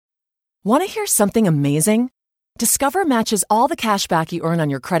Want to hear something amazing? Discover matches all the cash back you earn on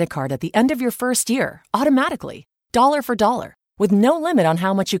your credit card at the end of your first year, automatically, dollar for dollar, with no limit on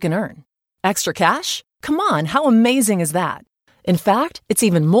how much you can earn. Extra cash? Come on, how amazing is that? In fact, it's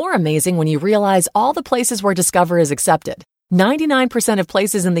even more amazing when you realize all the places where Discover is accepted. 99% of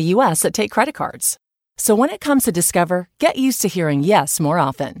places in the U.S. that take credit cards. So when it comes to Discover, get used to hearing yes more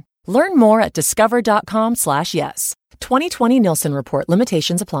often. Learn more at discover.com/yes. 2020 Nielsen Report.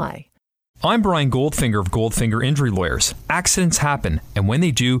 Limitations apply. I'm Brian Goldfinger of Goldfinger Injury Lawyers. Accidents happen, and when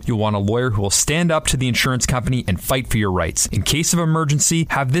they do, you'll want a lawyer who will stand up to the insurance company and fight for your rights. In case of emergency,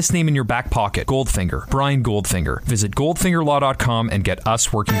 have this name in your back pocket. Goldfinger. Brian Goldfinger. Visit goldfingerlaw.com and get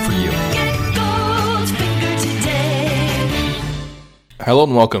us working for you. Get Goldfinger today. Hello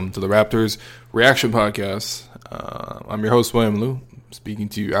and welcome to the Raptors Reaction Podcast. I'm your host, William Liu, speaking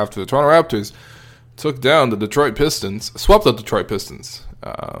to you after the Toronto Raptors took down the Detroit Pistons, swept the Detroit Pistons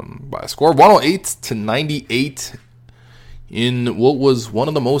by a score of 108-98 in what was one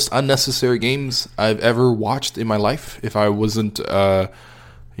of the most unnecessary games I've ever watched in my life. If I wasn't,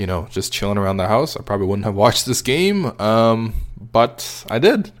 just chilling around the house, I probably wouldn't have watched this game, but I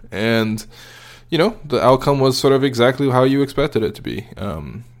did. And, the outcome was sort of exactly how you expected it to be.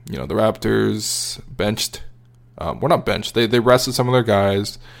 The Raptors benched. Well, not benched. They rested some of their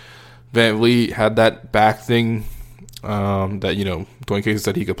guys. VanVleet had that back thing that, Dwayne Casey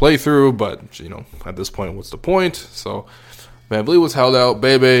said he could play through, but, at this point, what's the point? So VanVleet was held out.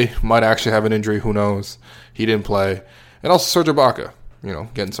 Bebe might actually have an injury. Who knows? He didn't play. And also Serge Ibaka,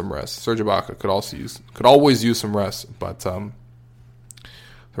 getting some rest. Serge Ibaka could always use some rest, but the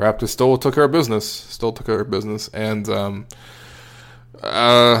Raptors still took care of business. And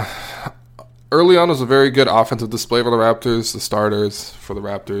early on was a very good offensive display for the Raptors. The starters for the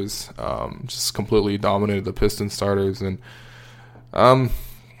Raptors just completely dominated the Pistons starters. And, the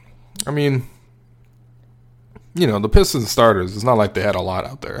Pistons starters, it's not like they had a lot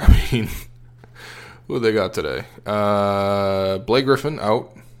out there. Who they got today? Blake Griffin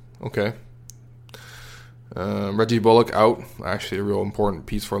out. Okay. Reggie Bullock out. Actually a real important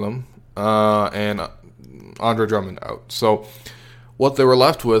piece for them. And Andre Drummond out. So what they were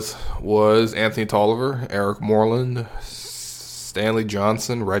left with was Anthony Tolliver, Eric Moreland, Stanley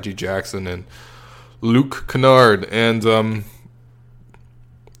Johnson, Reggie Jackson, and Luke Kennard. And,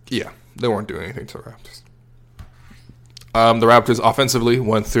 they weren't doing anything to the Raptors. The Raptors offensively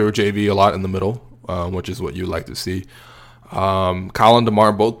went through JV a lot in the middle, which is what you'd like to see. Kyle and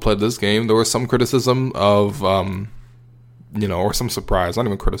DeMar both played this game. There was some criticism of, or some surprise, not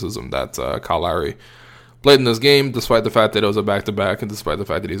even criticism, that Kyle Lowry played in this game, despite the fact that it was a back-to-back and despite the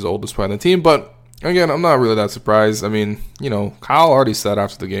fact that he's old, despite the team. But, again, I'm not really that surprised. Kyle already said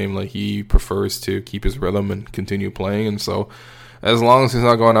after the game, he prefers to keep his rhythm and continue playing. And so, as long as he's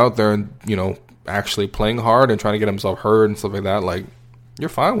not going out there and, actually playing hard and trying to get himself hurt and stuff like that, you're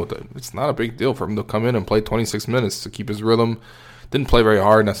fine with it. It's not a big deal for him to come in and play 26 minutes to keep his rhythm. Didn't play very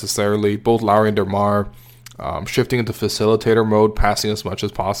hard necessarily. Both Lowry and DeMar shifting into facilitator mode, passing as much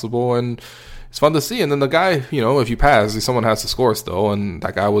as possible. And it's fun to see. And then the guy, if you pass, someone has to score still. And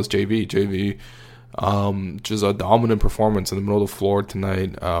that guy was JV. JV, just a dominant performance in the middle of the floor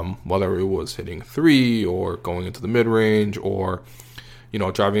tonight, whether it was hitting three or going into the mid-range or,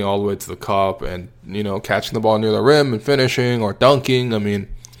 driving all the way to the cup and, catching the ball near the rim and finishing or dunking.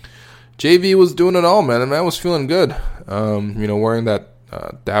 JV was doing it all, man. The man was feeling good. Wearing that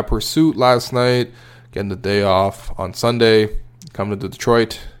dapper suit last night, getting the day off on Sunday, coming to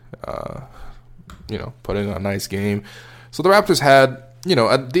Detroit, putting in a nice game. So the Raptors had,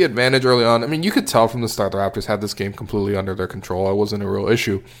 the advantage early on. You could tell from the start the Raptors had this game completely under their control. It wasn't a real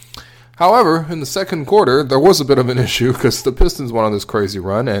issue. However, in the second quarter, there was a bit of an issue because the Pistons went on this crazy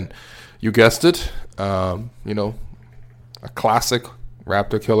run, and you guessed it, a classic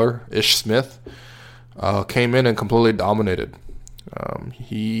Raptor killer, Ish Smith, came in and completely dominated.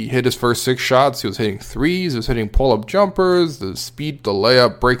 He hit his first 6 shots. He was hitting threes. He was hitting pull-up jumpers, the speed, the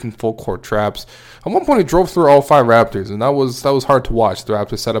layup, breaking full-court traps. At one point, he drove through all 5 Raptors, and that was hard to watch. The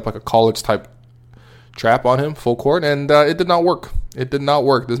Raptors set up like a college-type trap on him, full court, and it did not work.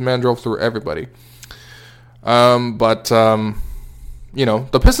 This man drove through everybody. The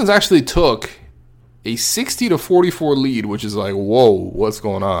Pistons actually took a 60-44 lead, which is like, whoa, what's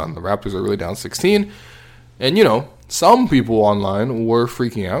going on? The Raptors are really down 16. And, some people online were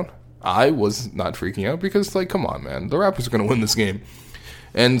freaking out. I was not freaking out because, come on, man. The Raptors are going to win this game.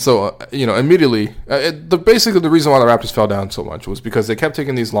 And so, immediately, basically the reason why the Raptors fell down so much was because they kept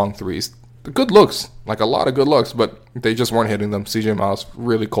taking these long threes. The good looks, a lot of good looks, but they just weren't hitting them. CJ Miles,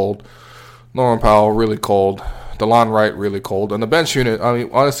 really cold. Norman Powell, really cold. DeLon Wright really cold. And the bench unit, I mean,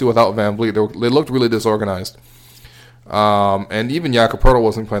 honestly, without Van Vliet, they looked really disorganized. And even Jakob Poeltl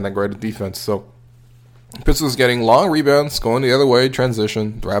wasn't playing that great at defense. So Pistons getting long rebounds, going the other way,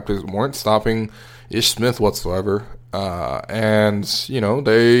 transition. The Raptors weren't stopping Ish Smith whatsoever. And,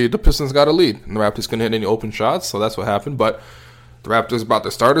 the Pistons got a lead. And the Raptors couldn't hit any open shots, so that's what happened. But the Raptors brought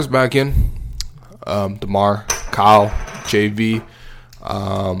their starters back in. DeMar, Kyle, JV,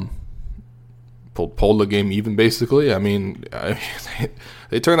 pulled the game even, basically. I mean,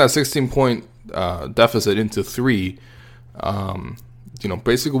 they turned that 16-point deficit into 3,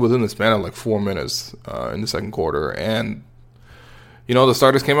 basically within the span of like 4 minutes in the second quarter. And, the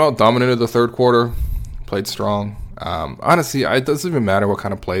starters came out, dominated the third quarter, played strong. Honestly, it doesn't even matter what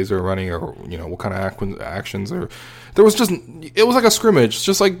kind of plays they're running or, what kind of actions. It was like a scrimmage,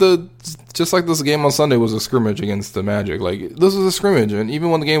 just like this game on Sunday was a scrimmage against the Magic. Like, this was a scrimmage, and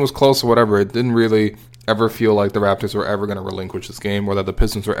even when the game was close or whatever, it didn't really ever feel like the Raptors were ever going to relinquish this game or that the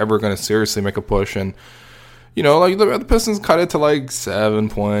Pistons were ever going to seriously make a push. And, the Pistons cut it to like 7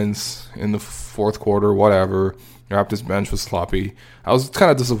 points in the fourth quarter, whatever. The Raptors bench was sloppy. I was kind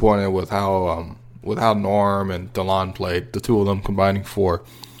of disappointed with how Norm and DeLon played, the two of them combining for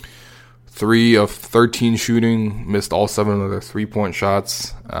 3 of 13 shooting, missed all 7 of their 3-point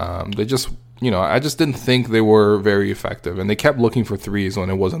shots. They just, I just didn't think they were very effective, and they kept looking for threes when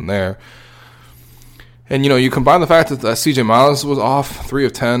it wasn't there. And, you combine the fact that CJ Miles was off, 3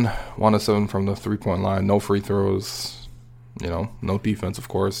 of 10, 1 of 7 from the 3-point line, no free throws, no defense, of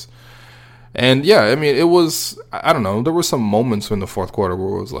course. And, yeah, I mean, it was, I don't know, there were some moments in the fourth quarter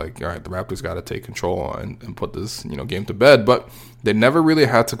where it was like, all right, the Raptors got to take control and put this, game to bed. But they never really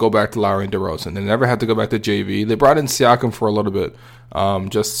had to go back to Lowry and DeRozan. They never had to go back to JV. They brought in Siakam for a little bit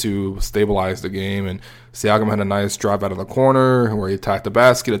just to stabilize the game. And Siakam had a nice drive out of the corner where he attacked the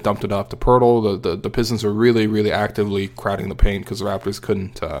basket and dumped it off to Poeltl. The Pistons were really, really actively crowding the paint because the Raptors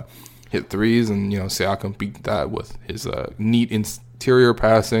couldn't hit threes. And, Siakam beat that with his neat interior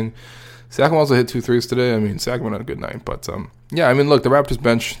passing. Siakam also hit 2 threes today. I mean, Siakam had a good night. But, look, the Raptors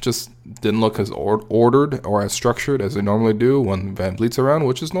bench just didn't look as ordered or as structured as they normally do when Van Vliet's around,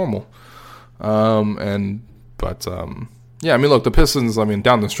 which is normal. Look, the Pistons,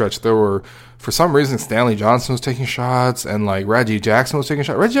 down the stretch, there were, for some reason, Stanley Johnson was taking shots and, Reggie Jackson was taking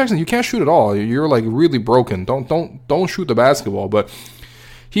shots. Reggie Jackson, you can't shoot at all. You're, really broken. Don't shoot the basketball. But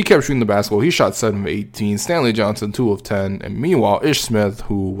he kept shooting the basketball. He shot 7 of 18. Stanley Johnson, 2 of 10. And meanwhile, Ish Smith,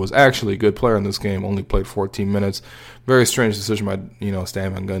 who was actually a good player in this game, only played 14 minutes. Very strange decision by,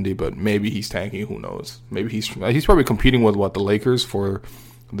 Stan Van Gundy, but maybe he's tanking. Who knows? Maybe he's probably competing with, the Lakers for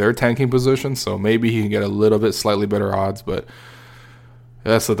their tanking position. So maybe he can get a little bit slightly better odds. But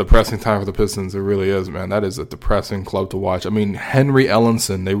that's a depressing time for the Pistons. It really is, man. That is a depressing club to watch. I mean, Henry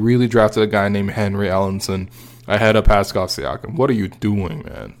Ellenson. They really drafted a guy named Henry Ellenson ahead of Pascal Siakam. What are you doing,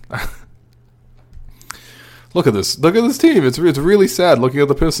 man? Look at this. Look at this team. It's really sad looking at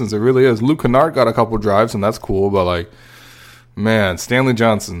the Pistons. It really is. Luke Kennard got a couple drives, and that's cool. But, man, Stanley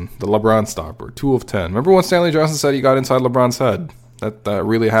Johnson, the LeBron stopper, 2 of 10. Remember when Stanley Johnson said he got inside LeBron's head? That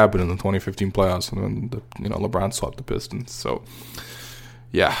really happened in the 2015 playoffs when LeBron swept the Pistons. So,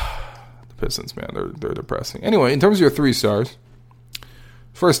 yeah, the Pistons, man, they're depressing. Anyway, in terms of your 3 stars,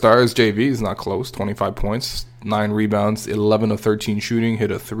 first star is JV. He's not close. 25 points, 9 rebounds, 11 of 13 shooting,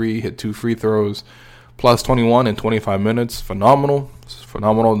 hit a 3, hit 2 free throws, plus 21 in 25 minutes. Phenomenal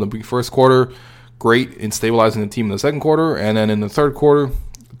in the first quarter. Great in stabilizing the team in the second quarter. And then in the third quarter,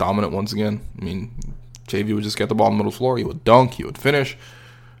 dominant once again. I mean, JV would just get the ball in the middle of the floor. He would dunk. He would finish.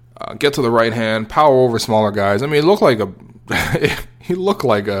 Get to the right hand. Power over smaller guys. I mean, it looked like he looked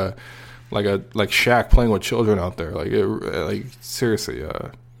like Shaq playing with children out there. Seriously.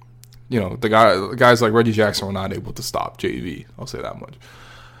 The guys like Reggie Jackson were not able to stop JV. I'll say that much.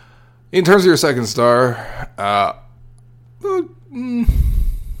 In terms of your second star, I don't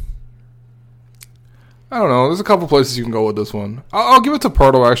know. There's a couple places you can go with this one. I'll give it to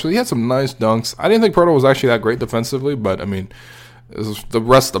Poeltl, actually. He had some nice dunks. I didn't think Poeltl was actually that great defensively, but, the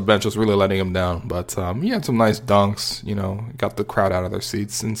rest of the bench was really letting him down. But he had some nice dunks, got the crowd out of their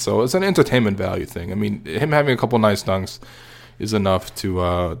seats. And so it's an entertainment value thing. I mean, him having a couple nice dunks is enough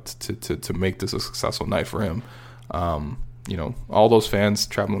to make this a successful night for him. All those fans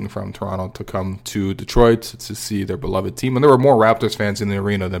traveling from Toronto to come to Detroit to see their beloved team. And there were more Raptors fans in the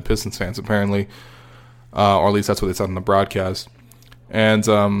arena than Pistons fans, apparently. Or at least that's what they said on the broadcast. And,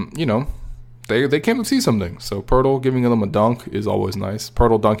 they came to see something. So Poeltl giving them a dunk is always nice.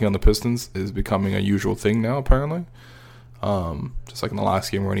 Poeltl dunking on the Pistons is becoming a usual thing now, apparently. Just like in the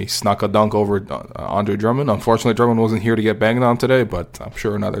last game when he snuck a dunk over Andre Drummond. Unfortunately, Drummond wasn't here to get banged on today, but I'm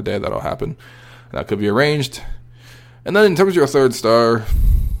sure another day that'll happen. That could be arranged. And then in terms of your third star,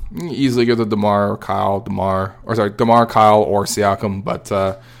 you can easily give the DeMar, Kyle, or Siakam.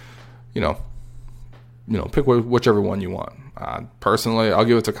 But pick whichever one you want. Personally, I'll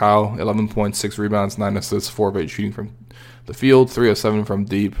give it to Kyle. 11 points, 6 rebounds, 9 assists, 4 of 8 shooting from the field, 3 of 7 from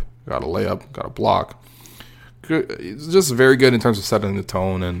deep. Got a layup, got a block. It's just very good in terms of setting the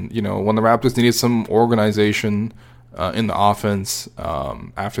tone. And when the Raptors needed some organization in the offense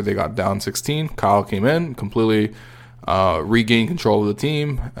after they got down 16, Kyle came in, completely regained control of the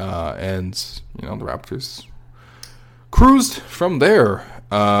team, and the Raptors cruised from there.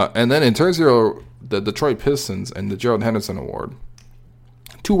 And then in terms of the Detroit Pistons and the Gerald Henderson Award,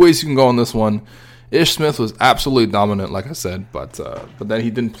 2 ways you can go on this one. Ish Smith was absolutely dominant, like I said, but then he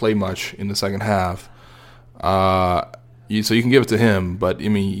didn't play much in the second half. So you can give it to him, but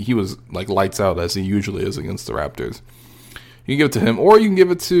he was like lights out as he usually is against the Raptors. You can give it to him, or you can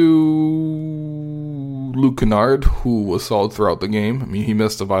give it to Luke Kennard, who was solid throughout the game. He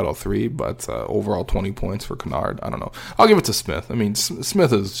missed a vital 3, but overall 20 points for Kennard. I don't know. I'll give it to Smith.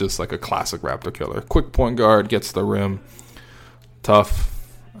 Smith is just like a classic Raptor killer. Quick point guard, gets to the rim, tough,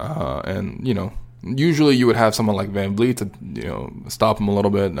 and usually you would have someone like Van Vliet to stop him a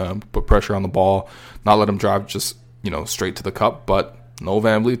little bit, put pressure on the ball, not let him drive just straight to the cup. But no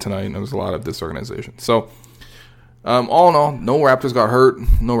Van Vliet tonight. There was a lot of disorganization. So all in all, no Raptors got hurt.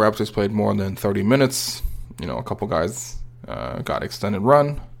 No Raptors played more than 30 minutes. A couple guys got extended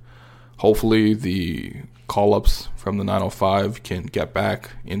run. Hopefully the call-ups from the 905 can get back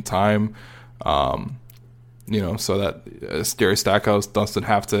in time. So that Gary Stackhouse doesn't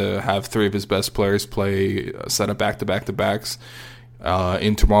have to have 3 of his best players play a set of back-to-back-to-backs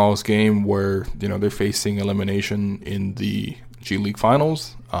in tomorrow's game where, they're facing elimination in the G League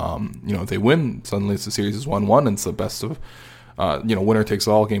Finals. If they win, suddenly it's the series is 1-1 and it's the best of, winner takes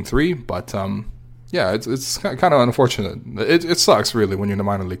all game 3. But, it's kind of unfortunate. It sucks, really, when you're in a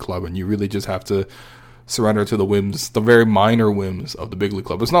minor league club and you really just have to surrender to the whims, the very minor whims of the big league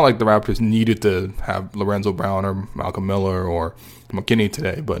club. It's not like the Raptors needed to have Lorenzo Brown or Malcolm Miller or McKinney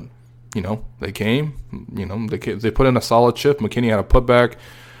today, but they came. They put in a solid shift. McKinney had a putback.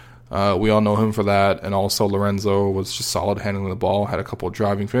 We all know him for that, and also Lorenzo was just solid handling the ball. Had a couple of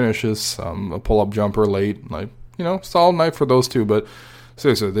driving finishes, a pull-up jumper late. Solid night for those two. But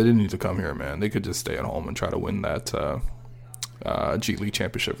seriously, they didn't need to come here, man. They could just stay at home and try to win that G League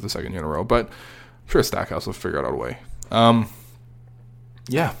championship for the second year in a row. But I'm sure Stackhouse will figure out a way.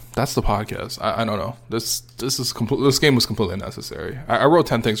 That's the podcast. I don't know. This game was completely unnecessary. I wrote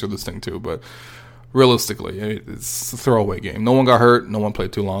 10 things for this thing too, but realistically, it's a throwaway game. No one got hurt. No one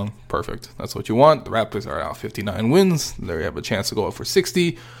played too long. Perfect. That's what you want. The Raptors are out 59 wins. They have a chance to go up for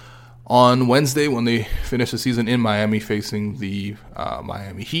 60 on Wednesday when they finish the season in Miami facing the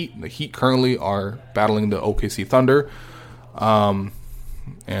Miami Heat. The Heat currently are battling the OKC Thunder.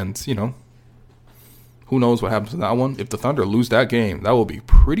 Who knows what happens in that one? If the Thunder lose that game, that will be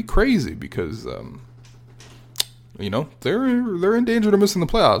pretty crazy because, they're in danger of missing the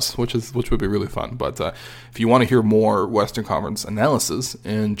playoffs, which would be really fun. But if you want to hear more Western Conference analysis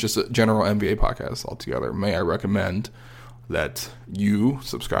and just a general NBA podcast altogether, may I recommend that you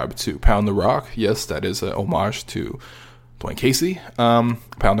subscribe to Pound the Rock. Yes, that is a homage to Dwayne Casey. Pound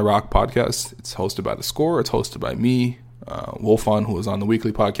the Rock podcast. It's hosted by The Score. It's hosted by me, Wolfon, who is on the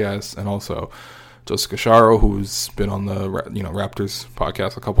weekly podcast, and also Jessica Sharo, who's been on the Raptors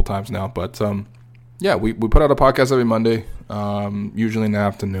podcast a couple times now. But we put out a podcast every Monday, usually in the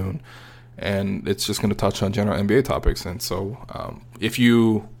afternoon, and it's just going to touch on general NBA topics. And so if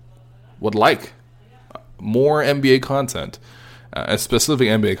you would like more NBA content, specific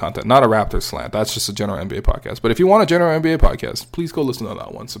NBA content, not a Raptors slant, that's just a general NBA podcast. But if you want a general NBA podcast, please go listen to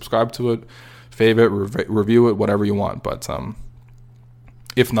that one. Subscribe to it, favorite, review it, whatever you want. But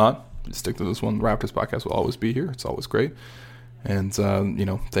if not, stick to this one. The Raptors podcast will always be here. It's always great. And, thank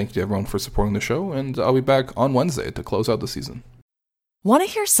you to everyone for supporting the show. And I'll be back on Wednesday to close out the season. Want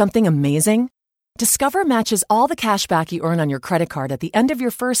to hear something amazing? Discover matches all the cash back you earn on your credit card at the end of your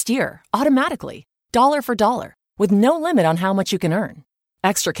first year, automatically, dollar for dollar, with no limit on how much you can earn.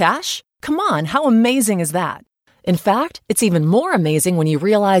 Extra cash? Come on, how amazing is that? In fact, it's even more amazing when you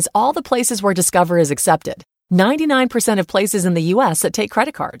realize all the places where Discover is accepted. 99% of places in the U.S. that take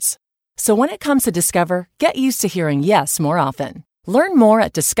credit cards. So when it comes to Discover, get used to hearing yes more often. Learn more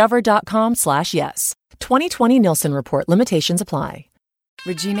at discover.com/yes. 2020 Nielsen Report. Limitations apply.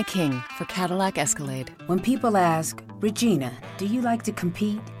 Regina King for Cadillac Escalade. When people ask, Regina, do you like to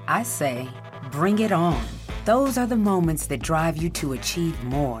compete? I say, bring it on. Those are the moments that drive you to achieve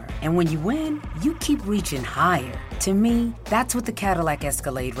more. And when you win, you keep reaching higher. To me, that's what the Cadillac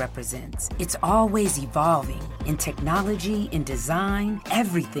Escalade represents. It's always evolving in technology, in design,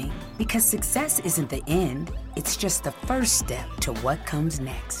 everything. Because success isn't the end, it's just the first step to what comes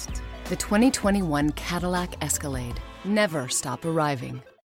next. The 2021 Cadillac Escalade. Never stop arriving.